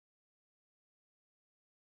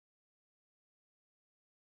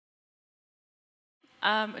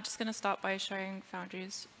I'm just going to start by showing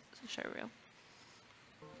Foundry's show reel.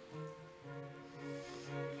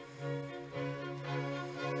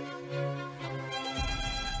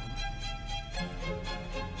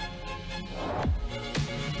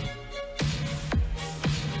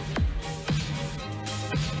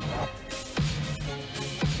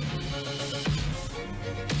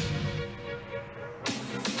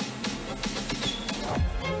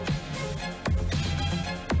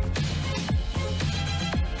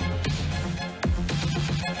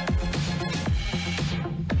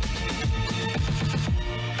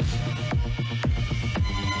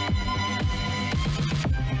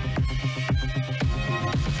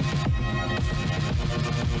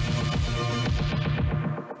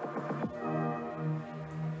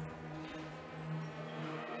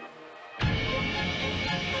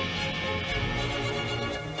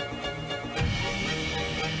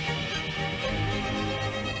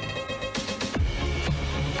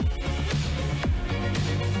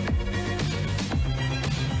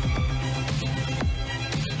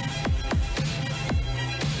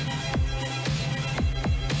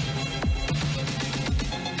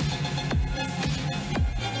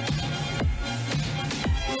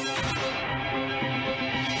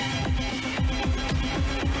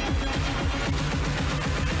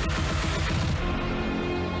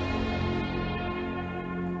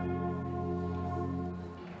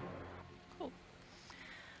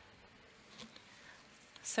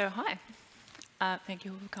 So hi, thank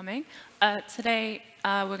you all for coming. Today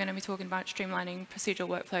we're going to be talking about streamlining procedural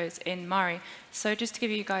workflows in Mari. So just to give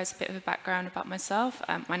you guys a bit of a background about myself,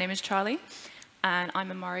 my name is Charli, and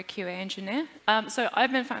I'm a Mari QA engineer. So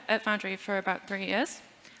I've been at Foundry for about 3 years,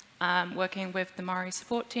 working with the Mari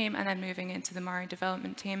support team and then moving into the Mari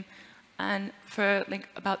development team. And for like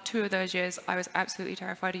about 2 of those years, I was absolutely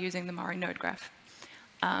terrified of using the Mari node graph.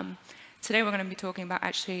 Today we're going to be talking about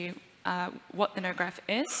actually what the node graph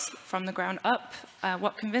is from the ground up,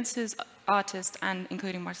 what convinces artists, and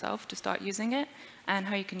including myself, to start using it, and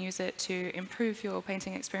how you can use it to improve your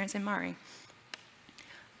painting experience in Mari.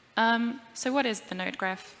 So what is the node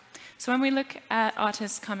graph? So when we look at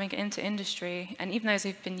artists coming into industry, and even those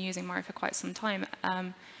who've been using Mari for quite some time,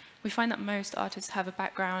 we find that most artists have a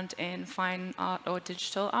background in fine art or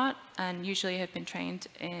digital art, and usually have been trained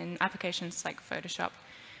in applications like Photoshop.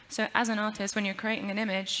 So as an artist, when you're creating an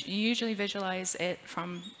image, you usually visualize it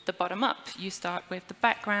from the bottom up. You start with the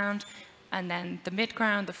background, and then the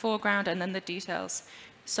midground, the foreground, and then the details.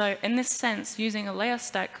 So in this sense, using a layer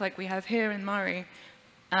stack like we have here in Mari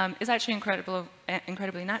is actually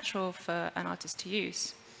incredibly natural for an artist to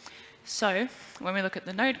use. So when we look at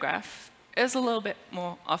the node graph, it's a little bit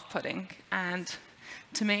more off-putting. And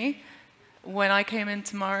to me, when I came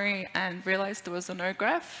into Mari and realized there was a node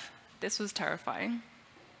graph, this was terrifying.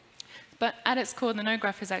 But at its core, the node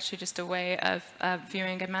graph is actually just a way of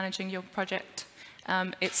viewing and managing your project.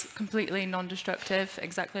 It's completely non-destructive,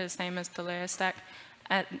 exactly the same as the layer stack.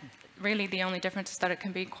 Really, the only difference is that it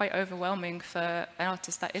can be quite overwhelming for an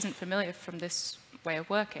artist that isn't familiar from this way of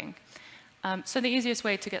working. So the easiest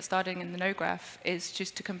way to get started in the node graph is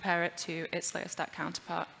just to compare it to its layer stack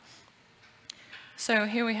counterpart. So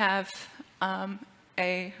here we have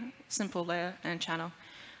a simple layer and channel.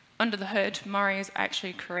 Under the hood, Mari is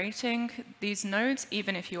actually creating these nodes,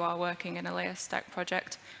 even if you are working in a layer stack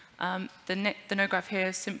project. The node graph here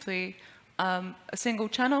is simply a single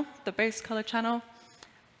channel, the base color channel.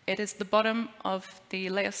 It is the bottom of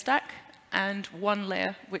the layer stack and one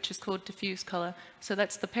layer, which is called diffuse color. So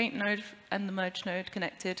that's the paint node and the merge node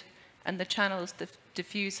connected, and the channel is the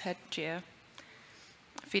diffuse head gear,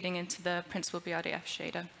 feeding into the principal BRDF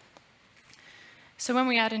shader. So when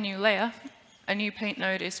we add a new layer, a new paint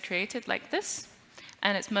node is created like this,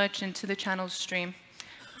 and it's merged into the channels stream.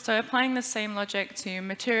 So applying the same logic to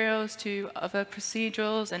materials, to other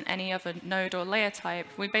procedurals, and any other node or layer type,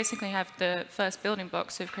 we basically have the first building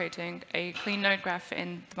blocks of creating a clean node graph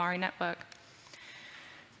in the Mari network.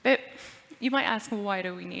 But you might ask, well, why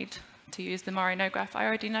do we need to use the Mari node graph? I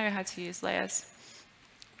already know how to use layers.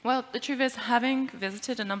 Well, the truth is, having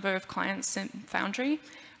visited a number of clients in Foundry,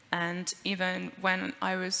 and even when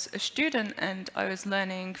I was a student and I was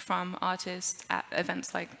learning from artists at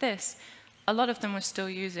events like this, a lot of them were still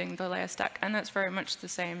using the layer stack, and that's very much the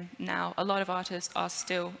same now. A lot of artists are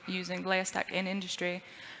still using layer stack in industry.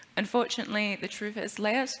 Unfortunately, the truth is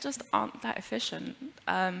layers just aren't that efficient.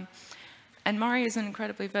 And Mari is an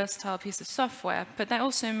incredibly versatile piece of software, but that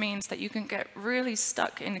also means that you can get really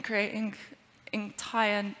stuck in creating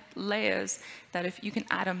entire layers that if you can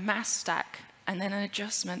add a mass stack and then an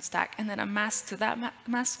adjustment stack, and then a mask to that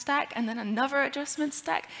mask stack, and then another adjustment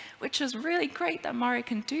stack, which is really great that Mari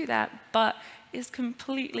can do that, but is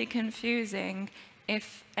completely confusing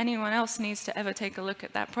if anyone else needs to ever take a look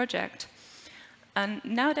at that project. And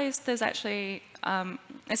nowadays, there's actually,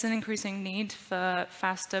 it's an increasing need for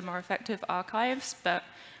faster, more effective archives, but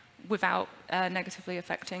without negatively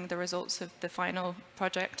affecting the results of the final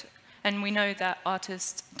project. And we know that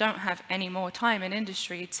artists don't have any more time in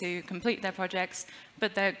industry to complete their projects,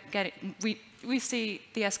 but they're getting, we see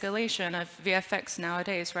the escalation of VFX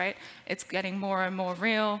nowadays, right? It's getting more and more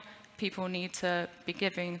real. People need to be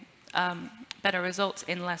giving better results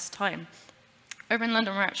in less time. Over in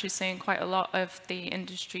London, we're actually seeing quite a lot of the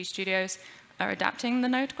industry studios are adapting the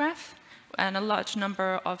node graph, and a large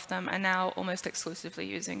number of them are now almost exclusively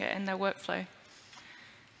using it in their workflow.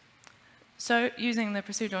 So using the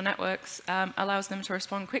procedural networks allows them to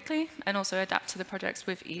respond quickly and also adapt to the projects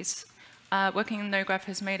with ease. Working in node graph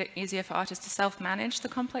has made it easier for artists to self-manage the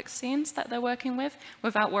complex scenes that they're working with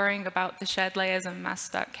without worrying about the shared layers and mask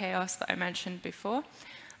stack chaos that I mentioned before.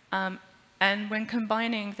 And when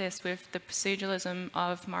combining this with the proceduralism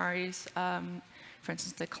of Mari's, for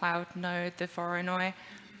instance, the cloud node, the Voronoi,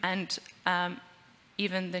 and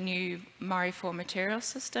even the new Mari 4 material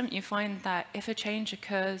system, you find that if a change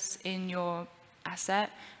occurs in your asset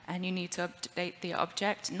and you need to update the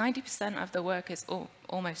object, 90% of the work is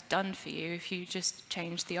almost done for you if you just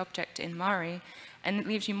change the object in Mari, and it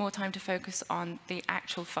leaves you more time to focus on the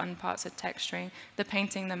actual fun parts of texturing, the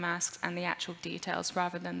painting, the masks, and the actual details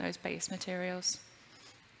rather than those base materials.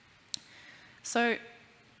 So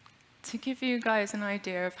to give you guys an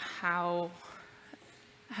idea of how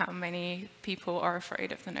many people are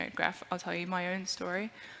afraid of the node graph, I'll tell you my own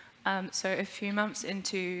story. So a few months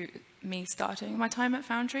into me starting my time at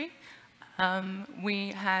Foundry,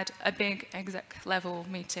 we had a big exec level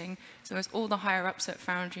meeting. So it was all the higher ups at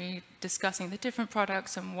Foundry discussing the different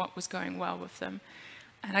products and what was going well with them.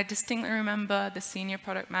 And I distinctly remember the senior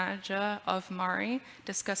product manager of Mari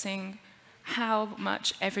discussing how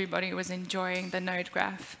much everybody was enjoying the node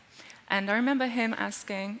graph. And I remember him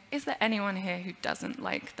asking, is there anyone here who doesn't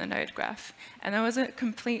like the node graph? And there was a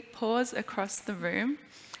complete pause across the room.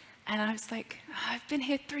 And I was like, I've been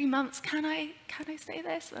here 3 months, can I say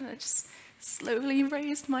this? And I just slowly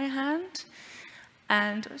raised my hand.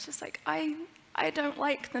 And I was just like, I don't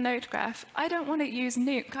like the node graph. I don't want to use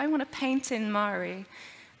Nuke. I want to paint in Mari.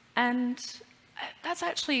 And that's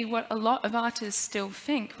actually what a lot of artists still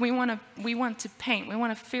think. We want to paint. We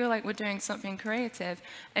want to feel like we're doing something creative.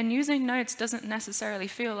 And using nodes doesn't necessarily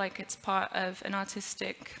feel like it's part of an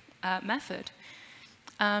artistic method.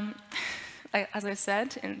 As I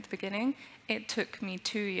said in the beginning, it took me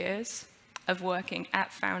 2 years of working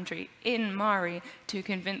at Foundry in Mari to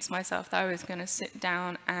convince myself that I was going to sit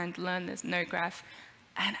down and learn this node graph.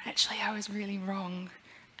 And actually, I was really wrong.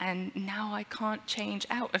 And now I can't change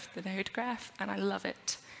out of the node graph, and I love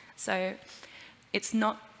it. So it's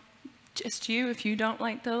not just you if you don't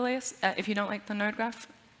like the layers, if you don't like the node graph.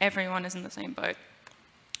 Everyone is in the same boat.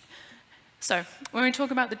 So when we talk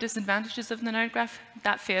about the disadvantages of the node graph,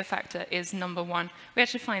 that fear factor is #1. We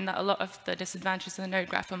actually find that a lot of the disadvantages of the node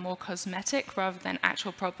graph are more cosmetic rather than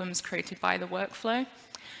actual problems created by the workflow.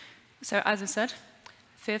 So as I said,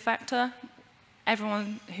 fear factor.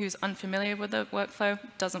 Everyone who's unfamiliar with the workflow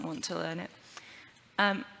doesn't want to learn it.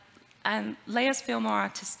 And layers feel more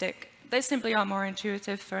artistic. They simply are more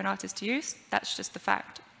intuitive for an artist to use. That's just the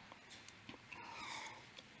fact.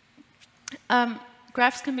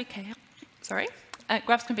 Graphs can be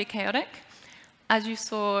chaotic. As you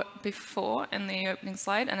saw before in the opening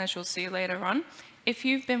slide, and as you'll see later on, if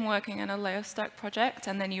you've been working in a layer stack project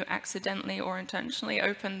and then you accidentally or intentionally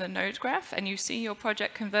open the node graph and you see your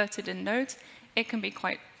project converted in nodes, it can be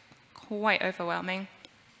quite overwhelming.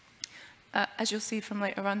 As you'll see from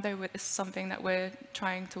later on, though, this is something that we're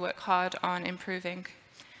trying to work hard on improving.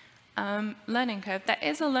 Learning curve. There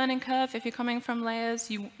is a learning curve. If you're coming from layers,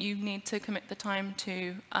 you need to commit the time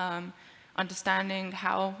to understanding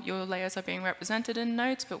how your layers are being represented in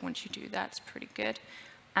nodes, but once you do that, it's pretty good.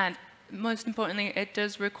 And most importantly, it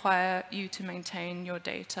does require you to maintain your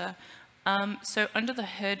data. So under the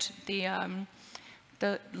hood,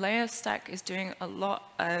 the layer stack is doing a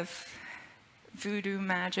lot of voodoo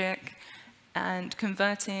magic and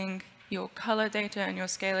converting your color data and your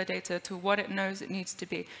scalar data to what it knows it needs to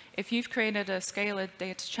be. If you've created a scalar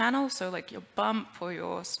data channel, so like your bump or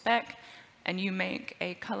your speck, and you make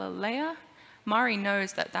a color layer, Mari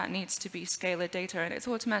knows that that needs to be scalar data, and it's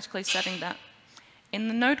automatically setting that. In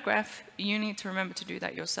the node graph, you need to remember to do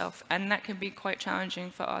that yourself, and that can be quite challenging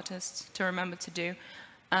for artists to remember to do.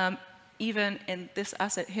 even in this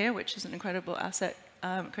asset here, which is an incredible asset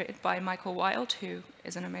created by Michael Wilde, who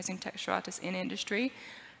is an amazing texture artist in industry,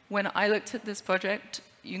 when I looked at this project,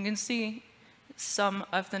 you can see some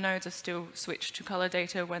of the nodes are still switched to color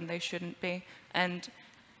data when they shouldn't be. And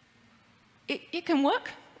it can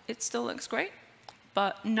work. It still looks great.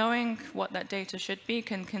 But knowing what that data should be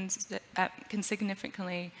can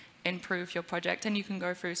significantly improve your project. And you can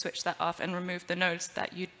go through, switch that off, and remove the nodes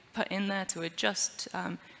that you put in there to adjust,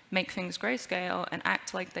 make things grayscale, and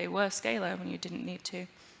act like they were scalar when you didn't need to.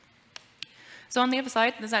 So on the other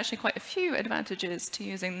side, there's actually quite a few advantages to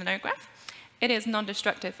using the node graph. It is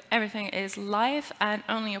non-destructive. Everything is live, and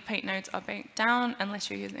only your paint nodes are baked down unless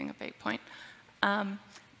you're using a bake point.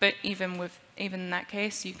 But even in that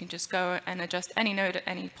case, you can just go and adjust any node at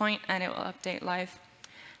any point, and it will update live.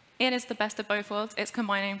 It is the best of both worlds. It's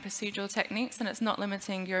combining procedural techniques, and it's not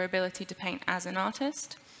limiting your ability to paint as an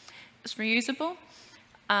artist. It's reusable.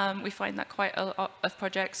 We find that quite a lot of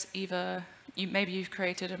projects, either maybe you've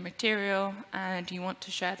created a material and you want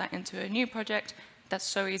to share that into a new project. That's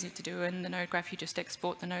so easy to do in the node graph. You just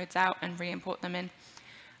export the nodes out and re-import them in.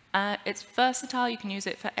 It's versatile. You can use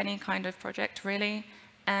it for any kind of project, really.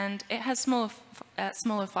 And it has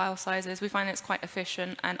smaller file sizes. We find it's quite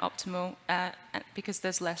efficient and optimal because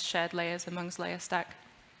there's less shared layers amongst layer stack.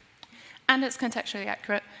 And it's contextually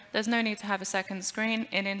accurate. There's no need to have a second screen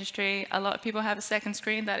in industry. A lot of people have a second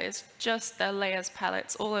screen that is just their layers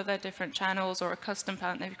palettes, all of their different channels, or a custom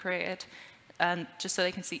palette they've created, just so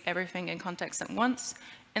they can see everything in context at once.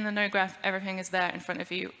 In the node graph, everything is there in front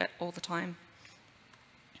of you all the time.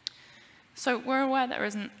 So we're aware there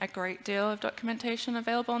isn't a great deal of documentation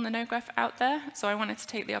available on the node graph out there, so I wanted to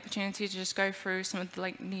take the opportunity to just go through some of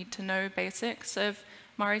the need-to-know basics of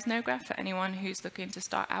Mari's node graph for anyone who's looking to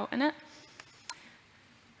start out in it.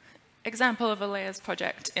 Example of a layers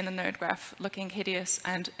project in the node graph looking hideous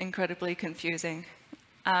and incredibly confusing.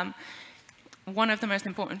 One of the most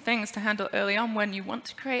important things to handle early on when you want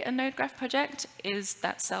to create a node graph project is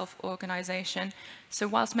that self-organization. So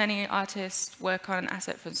whilst many artists work on an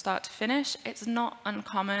asset from start to finish, it's not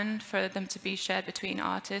uncommon for them to be shared between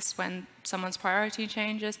artists when someone's priority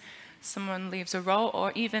changes, someone leaves a role,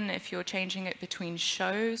 or even if you're changing it between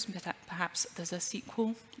shows, perhaps there's a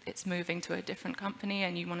sequel, it's moving to a different company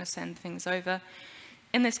and you want to send things over.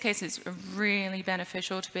 In this case, it's really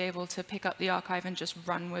beneficial to be able to pick up the archive and just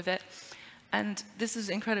run with it. And this is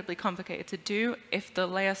incredibly complicated to do if the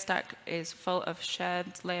layer stack is full of shared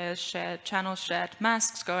layers, shared channels, shared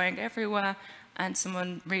masks going everywhere, and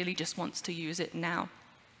someone really just wants to use it now.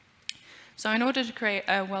 So in order to create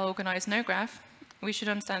a well-organized node graph, we should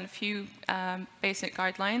understand a few basic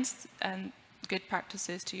guidelines and good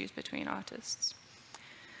practices to use between artists.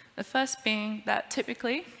 The first being that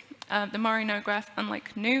typically, the Mari node graph,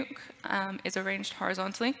 unlike Nuke, is arranged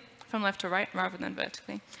horizontally from left to right rather than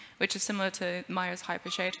vertically, which is similar to Maya's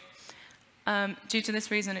hypershade. Due to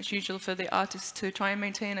this reason, it's usual for the artist to try and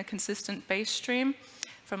maintain a consistent base stream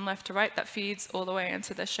from left to right that feeds all the way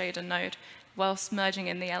into the shader node, whilst merging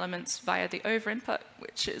in the elements via the over input,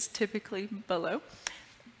 which is typically below.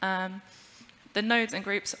 The nodes and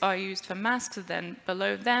groups are used for masks, then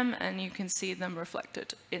below them, and you can see them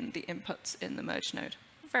reflected in the inputs in the merge node.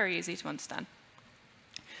 Very easy to understand.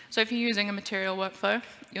 So if you're using a material workflow,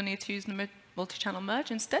 you'll need to use the multi-channel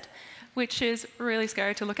merge instead, which is really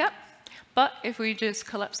scary to look at. But if we just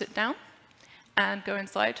collapse it down and go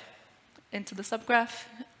inside into the subgraph,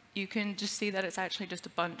 you can just see that it's actually just a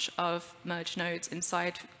bunch of merge nodes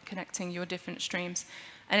inside connecting your different streams.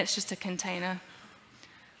 And it's just a container.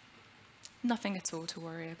 Nothing at all to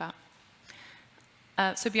worry about.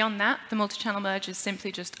 So beyond that, the multi-channel merge is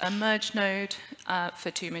simply just a merge node for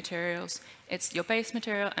two materials. It's your base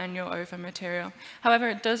material and your over material. However,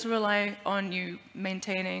 it does rely on you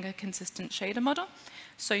maintaining a consistent shader model.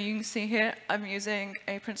 So you can see here, I'm using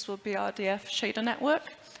a Principal BRDF shader network.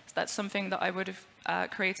 So that's something that I would have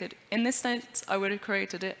created in this sense. I would have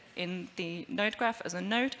created it in the node graph as a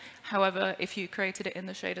node. However, if you created it in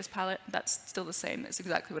the shaders palette, that's still the same. That's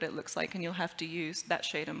exactly what it looks like, and you'll have to use that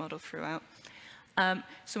shader model throughout.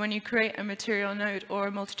 So when you create a material node or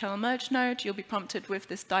a multi-channel merge node, you'll be prompted with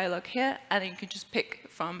this dialog here, and you can just pick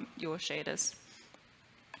from your shaders,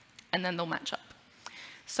 and then they'll match up.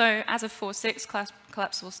 So as of 4.6,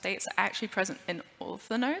 collapsible states are actually present in all of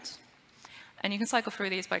the nodes, and you can cycle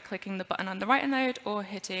through these by clicking the button on the right node or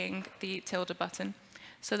hitting the tilde button.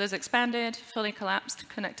 So there's expanded, fully collapsed,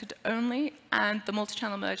 connected only, and the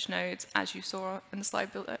multi-channel merge nodes, as you saw in the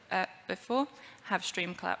slide before, have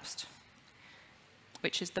stream collapsed,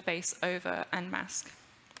 which is the base, over, and mask.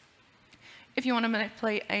 If you want to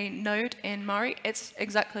manipulate a node in Mari, it's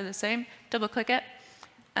exactly the same. Double-click it,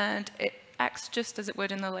 and it acts just as it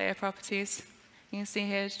would in the layer properties. You can see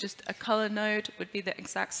here it's just a color node would be the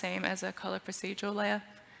exact same as a color procedural layer,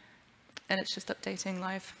 and it's just updating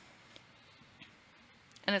live.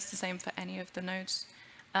 And it's the same for any of the nodes.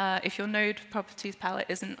 If your node properties palette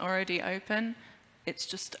isn't already open, it's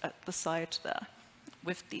just at the side there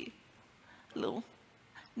with the little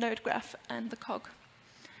node graph and the cog.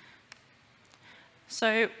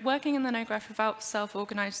 So working in the node graph without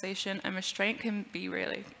self-organization and restraint can be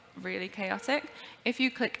really, really chaotic. If you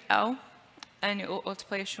click L and you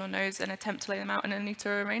auto-place your nodes and attempt to lay them out in a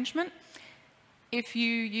neater arrangement, if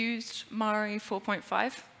you used Mari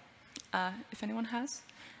 4.5, if anyone has,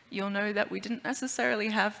 you'll know that we didn't necessarily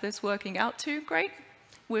have this working out too great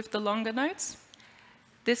with the longer nodes.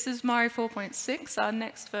 This is Mari 4.6, our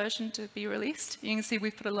next version to be released. You can see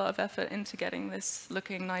we've put a lot of effort into getting this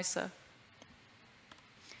looking nicer.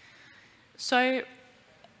 So,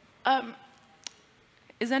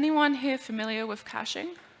 is anyone here familiar with caching?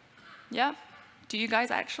 Yeah? Do you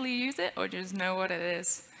guys actually use it, or just know what it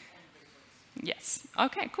is? Yes.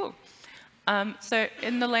 Okay, cool. So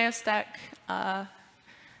in the layer stack,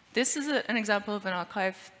 this is an example of an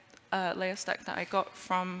archive layer stack that I got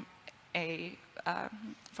from an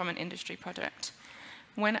industry project.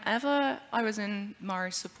 Whenever I was in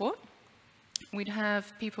Mari support, we'd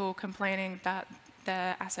have people complaining that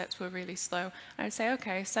their assets were really slow. I'd say,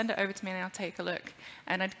 okay, send it over to me and I'll take a look.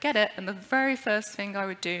 And I'd get it, and the very first thing I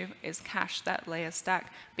would do is cache that layer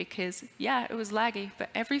stack because, yeah, it was laggy, but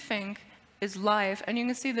everything is live, and you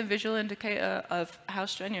can see the visual indicator of how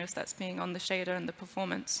strenuous that's being on the shader and the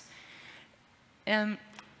performance.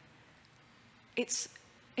 It's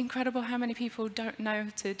incredible how many people don't know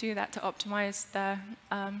to do that to optimize their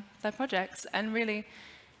projects, and really,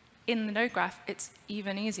 in the node graph, it's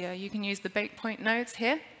even easier. You can use the breakpoint nodes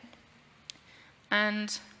here,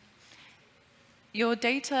 and your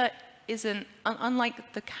data isn't,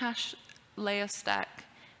 unlike the cache layer stack,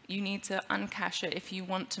 you need to uncache it if you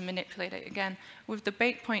want to manipulate it again. With the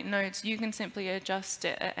breakpoint nodes, you can simply adjust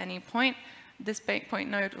it at any point. This breakpoint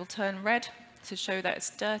node will turn red to show that it's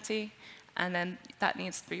dirty, and then that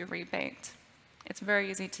needs to be rebaked. It's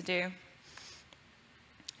very easy to do.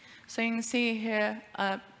 So you can see here,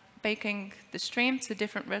 baking the stream to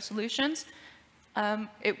different resolutions.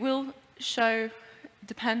 It will show,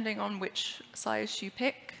 depending on which size you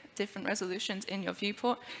pick, different resolutions in your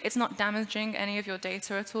viewport. It's not damaging any of your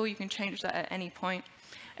data at all. You can change that at any point.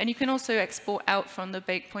 And you can also export out from the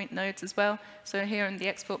breakpoint nodes as well. So here in the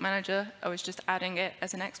export manager, I was just adding it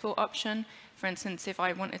as an export option. For instance, if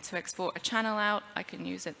I wanted to export a channel out, I can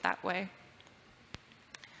use it that way.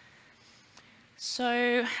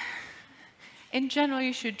 So in general,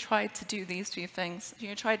 you should try to do these few things.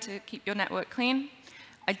 You try to keep your network clean.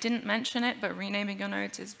 I didn't mention it, but renaming your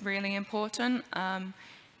nodes is really important,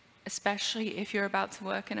 especially if you're about to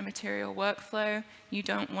work in a material workflow. You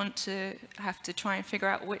don't want to have to try and figure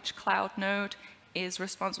out which cloud node is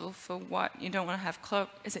responsible for what. You don't want to have,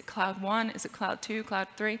 is it cloud 1, is it cloud 2, cloud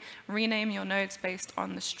 3? Rename your nodes based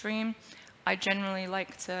on the stream. I generally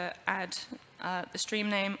like to add the stream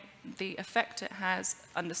name, the effect it has,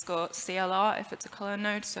 _CLR if it's a color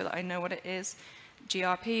node, so that I know what it is,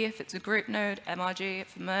 GRP if it's a group node, MRG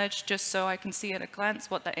if merged, just so I can see at a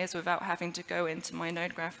glance what that is without having to go into my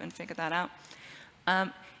node graph and figure that out.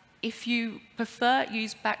 If you prefer,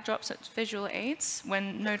 use backdrops as visual aids.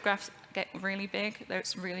 When node graphs get really big,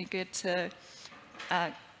 it's really good to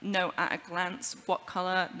know at a glance what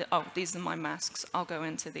color, oh, these are my masks, I'll go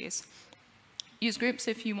into these. Use groups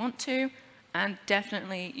if you want to, and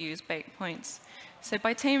definitely use breakpoints. So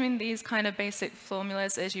by taming these kind of basic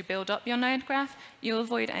formulas as you build up your node graph, you'll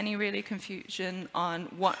avoid any really confusion on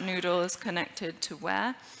what noodle is connected to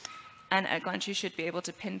where, and at a glance you should be able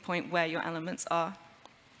to pinpoint where your elements are.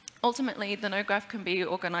 Ultimately, the node graph can be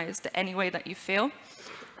organized any way that you feel.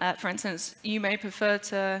 For instance, you may prefer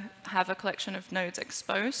to have a collection of nodes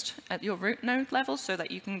exposed at your root node level so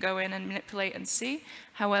that you can go in and manipulate and see.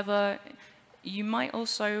 However, you might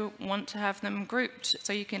also want to have them grouped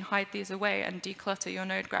so you can hide these away and declutter your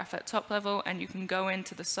node graph at top level, and you can go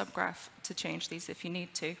into the subgraph to change these if you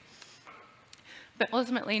need to. But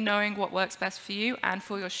ultimately, knowing what works best for you and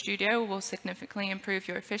for your studio will significantly improve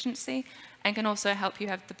your efficiency and can also help you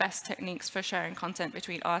have the best techniques for sharing content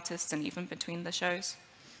between artists and even between the shows.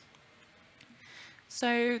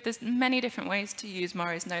 So there's many different ways to use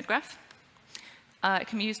Mari's node graph. It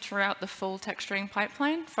can be used throughout the full texturing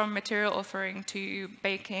pipeline, from material authoring to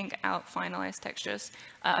baking out finalized textures.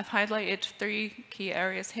 I've highlighted 3 key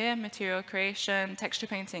areas here: material creation, texture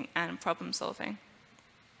painting, and problem solving.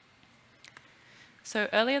 So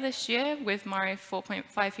earlier this year, with Mari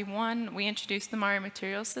 4.5v1, we introduced the Mari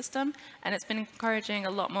material system, and it's been encouraging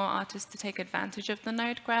a lot more artists to take advantage of the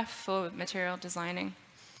node graph for material designing.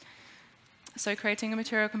 So creating a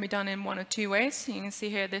material can be done in one of two ways. You can see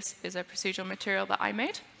here, this is a procedural material that I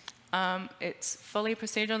made. It's fully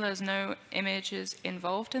procedural. There's no images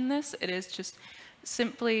involved in this. It is just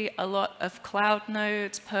simply a lot of cloud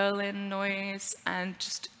nodes, Perlin, noise, and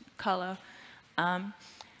just color.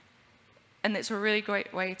 And it's a really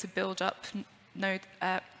great way to build up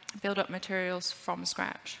materials from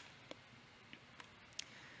scratch.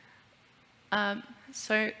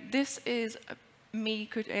 So this is me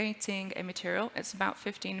creating a material. It's about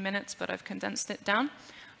 15 minutes, but I've condensed it down.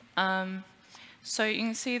 So you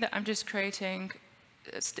can see that I'm just creating,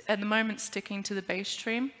 at the moment, sticking to the base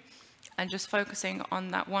stream and just focusing on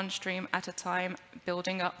that one stream at a time,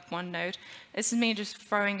 building up one node. This is me just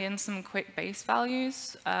throwing in some quick base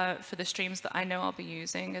values for the streams that I know I'll be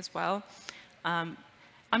using as well. I'm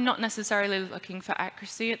not necessarily looking for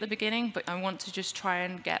accuracy at the beginning, but I want to just try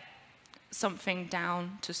and get something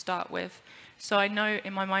down to start with. So I know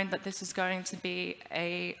in my mind that this is going to be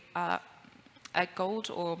a gold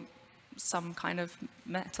or some kind of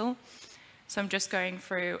metal. So I'm just going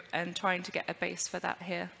through and trying to get a base for that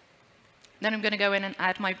here. Then I'm going to go in and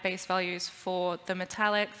add my base values for the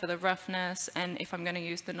metallic, for the roughness, and if I'm going to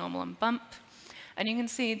use the normal and bump. And you can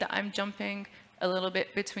see that I'm jumping a little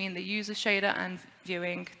bit between the user shader and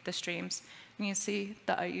viewing the streams. And you can see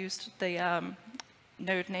that I used the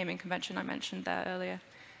node naming convention I mentioned there earlier.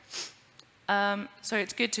 So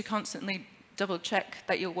it's good to constantly double check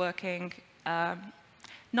that you're working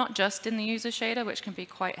not just in the user shader, which can be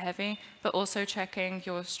quite heavy, but also checking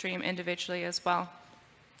your stream individually as well.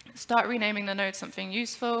 Start renaming the node something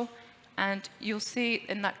useful, and you'll see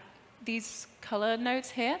in that these color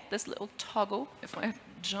nodes here, this little toggle, if I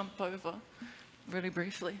jump over really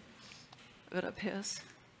briefly, it appears.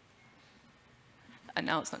 And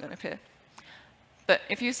now it's not going to appear. But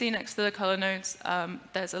if you see next to the color nodes,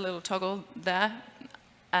 there's a little toggle there,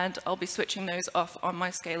 and I'll be switching those off on my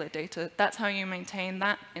scalar data. That's how you maintain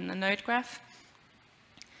that in the node graph.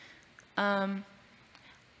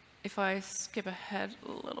 If I skip ahead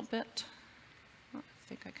a little bit, I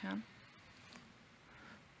think I can.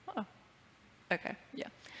 Oh, okay,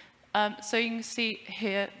 yeah. So you can see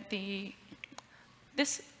here,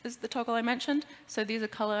 this is the toggle I mentioned. So these are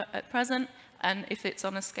color at present, and if it's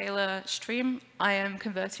on a scalar stream, I am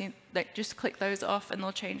converting, like, just click those off and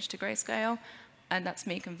they'll change to grayscale, and that's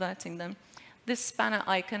me converting them. This spanner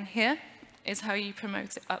icon here is how you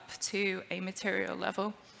promote it up to a material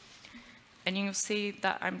level. And you'll see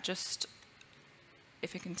that I'm just,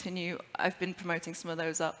 if you continue, I've been promoting some of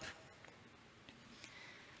those up.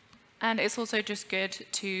 And it's also just good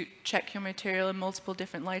to check your material in multiple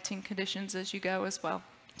different lighting conditions as you go as well,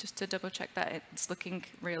 just to double check that it's looking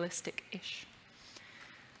realistic-ish.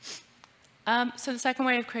 So the second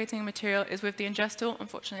way of creating a material is with the ingest tool.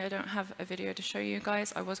 Unfortunately, I don't have a video to show you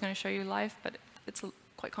guys. I was going to show you live, but it's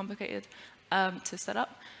quite complicated to set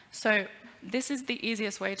up. So this is the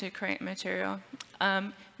easiest way to create material.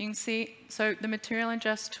 You can see, so the material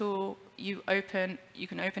ingest tool, you can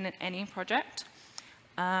open in any project.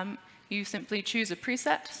 You simply choose a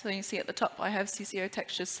preset. So you see at the top, I have CCO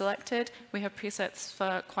textures selected. We have presets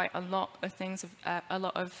for quite a lot of things, a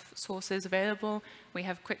lot of sources available. We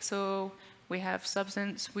have Quixel, we have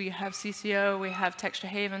Substance, we have CCO, we have Texture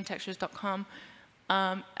Haven, textures.com.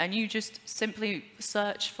 And you just simply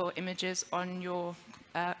search for images on your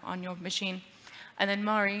machine, and then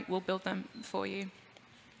Mari will build them for you.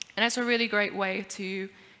 And it's a really great way to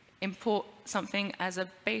import something as a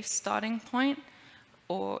base starting point,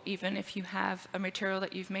 or even if you have a material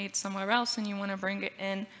that you've made somewhere else and you want to bring it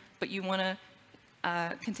in, but you want to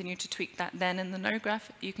continue to tweak that then in the node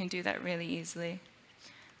graph, you can do that really easily.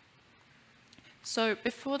 So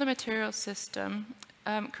before the material system,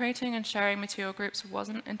 creating and sharing material groups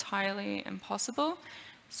wasn't entirely impossible.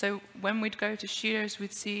 So when we'd go to studios,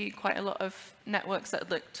 we'd see quite a lot of networks that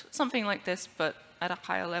looked something like this, but at a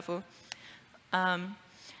higher level.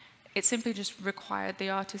 It simply just required the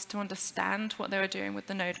artist to understand what they were doing with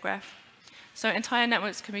the node graph. So entire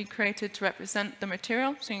networks can be created to represent the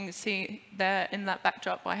material. So you can see there in that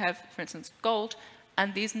backdrop, I have, for instance, gold.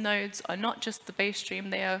 And these nodes are not just the base stream,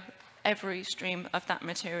 they are every stream of that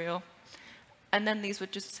material. And then these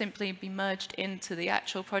would just simply be merged into the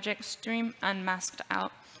actual project stream and masked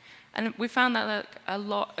out. And we found that a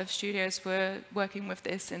lot of studios were working with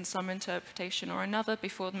this in some interpretation or another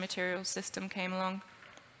before the material system came along.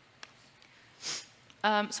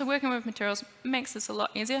 So working with materials makes this a lot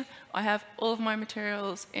easier. I have all of my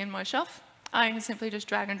materials in my shelf. I can simply just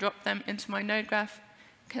drag and drop them into my node graph,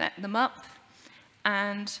 connect them up,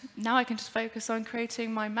 and now I can just focus on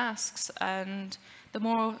creating my masks and the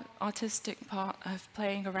more artistic part of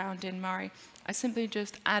playing around in Mari. I simply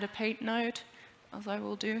just add a paint node, as I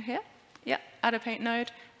will do here. Yeah, add a paint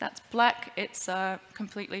node. That's black. It's a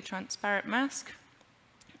completely transparent mask.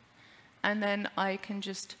 And then I can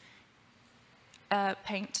just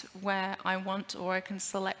paint where I want, or I can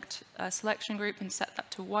select a selection group and set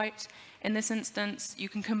that to white. In this instance, you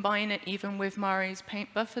can combine it even with Mari's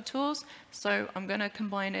paint buffer tools. So I'm going to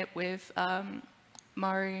combine it with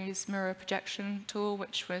Mari's mirror projection tool,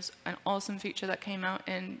 which was an awesome feature that came out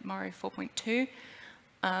in Mari 4.2.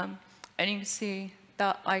 And you can see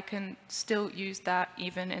that I can still use that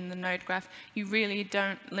even in the node graph. You really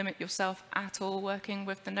don't limit yourself at all working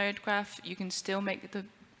with the node graph. You can still make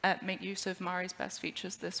use of Mari's best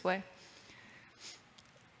features this way.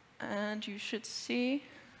 And you should see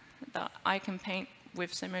that I can paint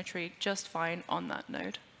with symmetry just fine on that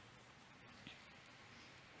node.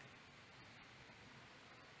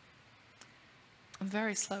 I'm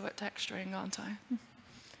very slow at texturing, aren't I?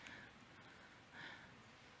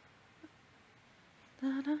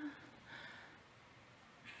 Da-da.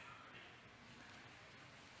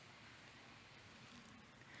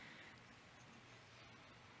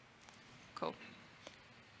 Cool.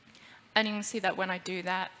 And you can see that when I do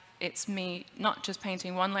that, it's me not just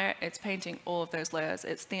painting one layer, it's painting all of those layers.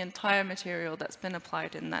 It's the entire material that's been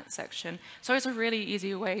applied in that section. So it's a really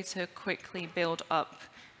easy way to quickly build up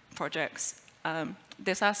projects.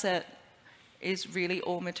 This asset is really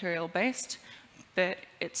all material based, but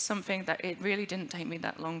it's something that it really didn't take me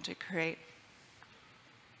that long to create.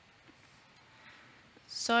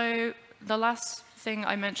 So the last thing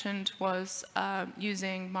I mentioned was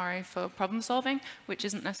using Mari for problem solving, which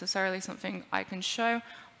isn't necessarily something I can show,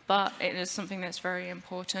 but it is something that's very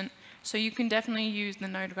important. So you can definitely use the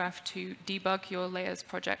node graph to debug your layers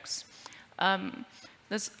projects.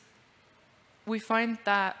 We find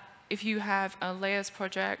that if you have a layers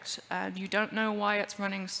project and you don't know why it's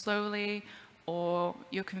running slowly, or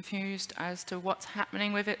you're confused as to what's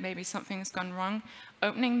happening with it, maybe something's gone wrong,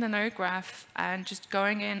 opening the node graph and just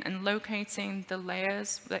going in and locating the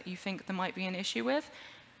layers that you think there might be an issue with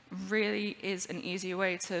really is an easy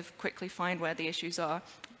way to quickly find where the issues are.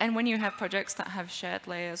 And when you have projects that have shared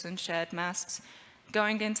layers and shared masks,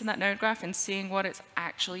 going into that node graph and seeing what it's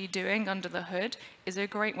actually doing under the hood is a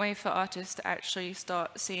great way for artists to actually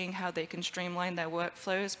start seeing how they can streamline their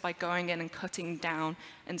workflows by going in and cutting down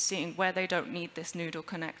and seeing where they don't need this noodle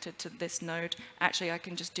connected to this node. Actually, I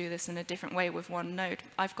can just do this in a different way with one node.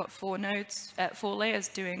 I've got 4 layers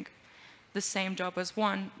doing the same job as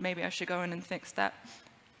one. Maybe I should go in and fix that.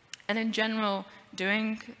 And in general,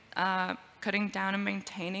 cutting down and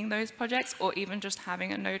maintaining those projects, or even just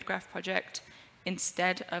having a node graph project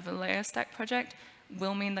instead of a layer stack project,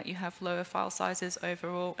 will mean that you have lower file sizes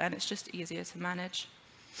overall, and it's just easier to manage.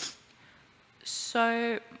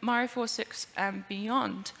 So Mari 4.6 and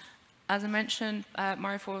beyond, as I mentioned,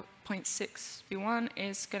 Mari 4.6 v1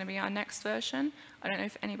 is going to be our next version. I don't know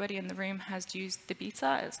if anybody in the room has used the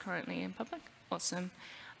beta. It's currently in public. Awesome.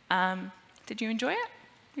 Did you enjoy it?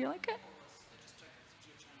 Do you like it?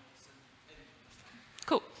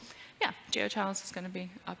 Cool. Yeah, geochannels is going to be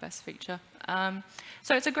our best feature.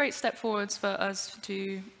 So it's a great step forwards for us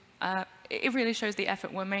to, it really shows the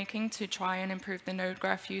effort we're making to try and improve the node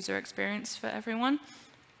graph user experience for everyone.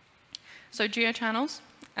 So geochannels,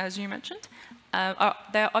 as you mentioned,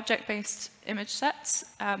 they're object-based image sets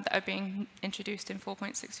that are being introduced in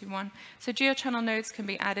 4.61. So geochannel nodes can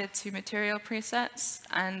be added to material presets,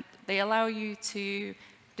 and they allow you to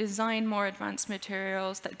design more advanced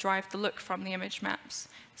materials that drive the look from the image maps,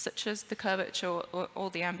 such as the curvature or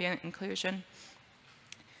the ambient inclusion.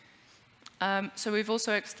 So we've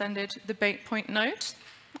also extended the bake point node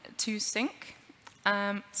to sync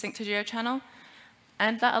to geochannel,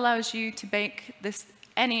 and that allows you to bake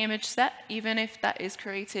any image set, even if that is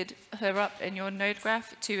created further up in your node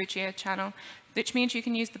graph, to a geochannel, which means you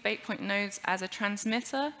can use the bake point nodes as a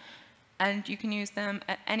transmitter, and you can use them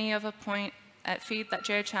at any other point, feed that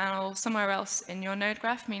geochannel somewhere else in your node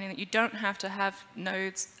graph, meaning that you don't have to have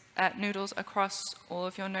noodles across all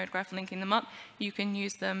of your node graph linking them up. You can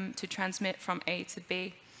use them to transmit from A to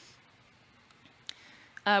B.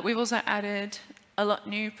 We've also added a lot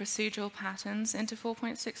new procedural patterns into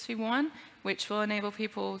 4.6v1, which will enable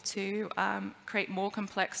people to create more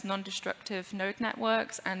complex non-destructive node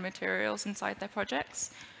networks and materials inside their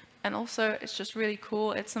projects. And also, it's just really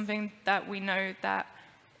cool. It's something that we know that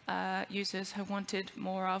users have wanted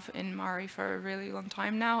more of in Mari for a really long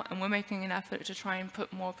time now, and we're making an effort to try and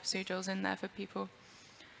put more procedurals in there for people.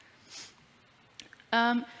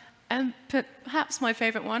 And perhaps my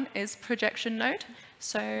favorite one is projection node.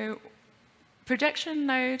 So projection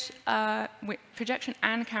node, projection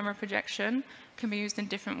and camera projection can be used in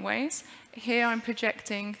different ways. Here I'm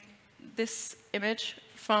projecting this image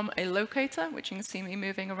from a locator, which you can see me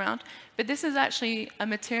moving around. But this is actually a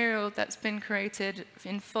material that's been created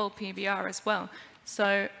in full PBR as well.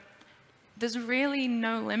 So there's really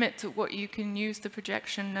no limit to what you can use the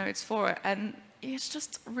projection nodes for. And it's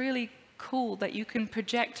just really cool that you can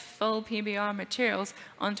project full PBR materials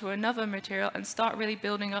onto another material and start really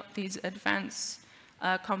building up these advanced,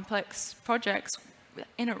 complex projects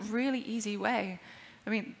in a really easy way.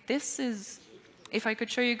 I mean, this is, if I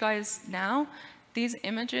could show you guys now, these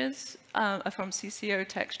images are from CCO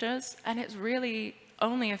textures, and it's really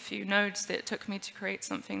only a few nodes that it took me to create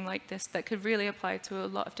something like this that could really apply to a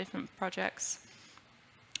lot of different projects.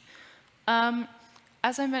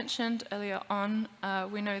 As I mentioned earlier on,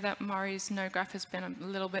 we know that Mari's node graph has been a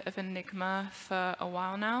little bit of an enigma for a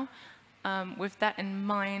while now. With that in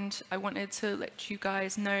mind, I wanted to let you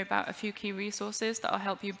guys know about a few key resources that will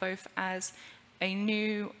help you both as a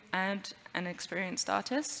new and an experienced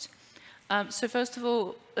artist. So first of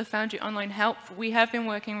all, the Foundry online help. We have been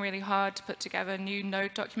working really hard to put together new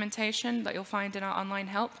node documentation that you'll find in our online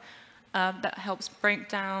help that helps break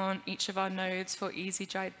down each of our nodes for easy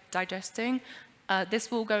digesting. This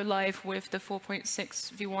will go live with the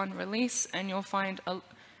 4.6 v1 release, and you'll find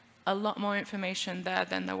a lot more information there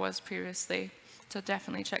than there was previously. So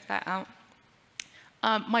definitely check that out.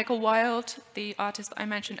 Michael Wild, the artist I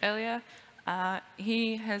mentioned earlier,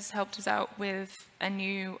 he has helped us out with a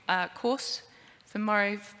new course for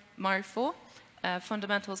Mari 4,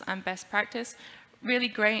 Fundamentals and Best Practice. Really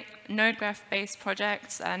great node graph-based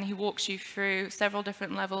projects, and he walks you through several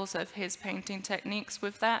different levels of his painting techniques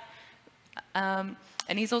with that. And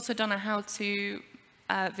he's also done a how-to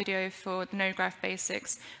video for the node graph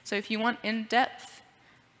basics. So if you want in-depth,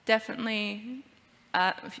 definitely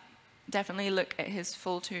look at his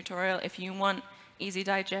full tutorial. If you want easy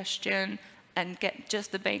digestion and get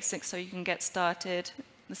just the basics so you can get started,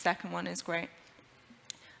 the second one is great.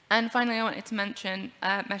 And finally, I wanted to mention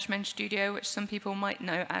Meshman Studio, which some people might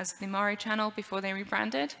know as the Mari channel before they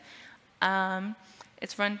rebranded.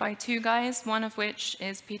 It's run by two guys, one of which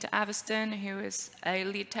is Peter Aveston, who is a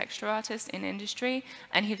lead texture artist in industry,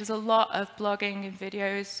 and he does a lot of blogging and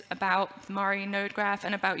videos about Mari node graph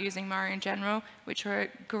and about using Mari in general, which are a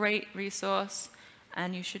great resource,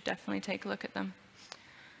 and you should definitely take a look at them.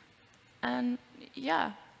 And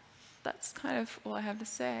yeah, that's kind of all I have to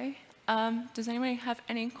say. Does anybody have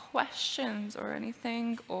any questions or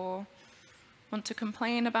anything, or want to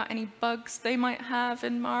complain about any bugs they might have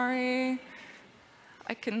in Mari?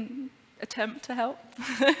 I can attempt to help.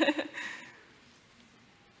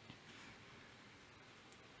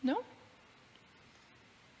 No?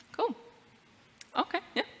 Cool. Okay,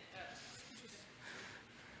 yeah.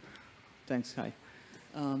 Thanks, hi.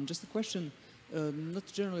 Just a question, not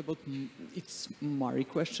generally about, it's Mari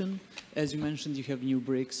question. As you mentioned, you have new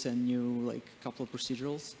bricks and new, like, couple of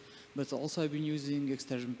procedurals, but also I've been using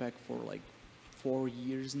extension pack for like 4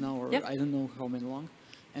 years now, or yep. I don't know how many long.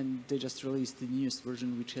 And they just released the newest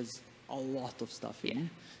version, which has a lot of stuff in.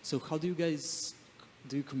 So how do you guys,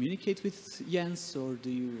 do you communicate with Jens, or do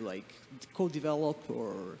you like co-develop,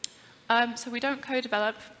 or? So we don't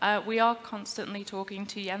co-develop. We are constantly talking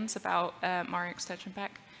to Jens about Mari Extension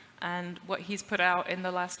Pack, and what he's put out in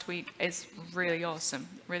the last week is really awesome,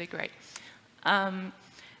 really great.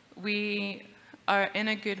 We are in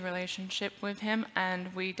a good relationship with him,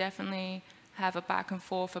 and we definitely have a back and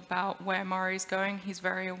forth about where Mari's going. He's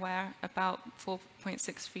very aware about 4.6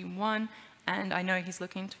 v1, and I know he's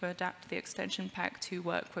looking to adapt the extension pack to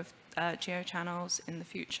work with geo channels in the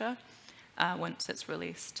future once it's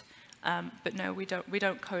released. But no, we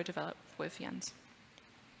don't co-develop with Jens.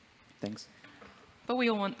 Thanks. But we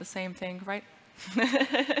all want the same thing, right?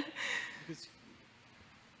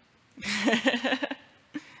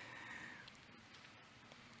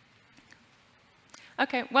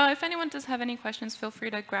 Okay, well, if anyone does have any questions, feel free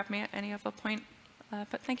to grab me at any other point.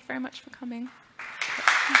 But thank you very much for coming.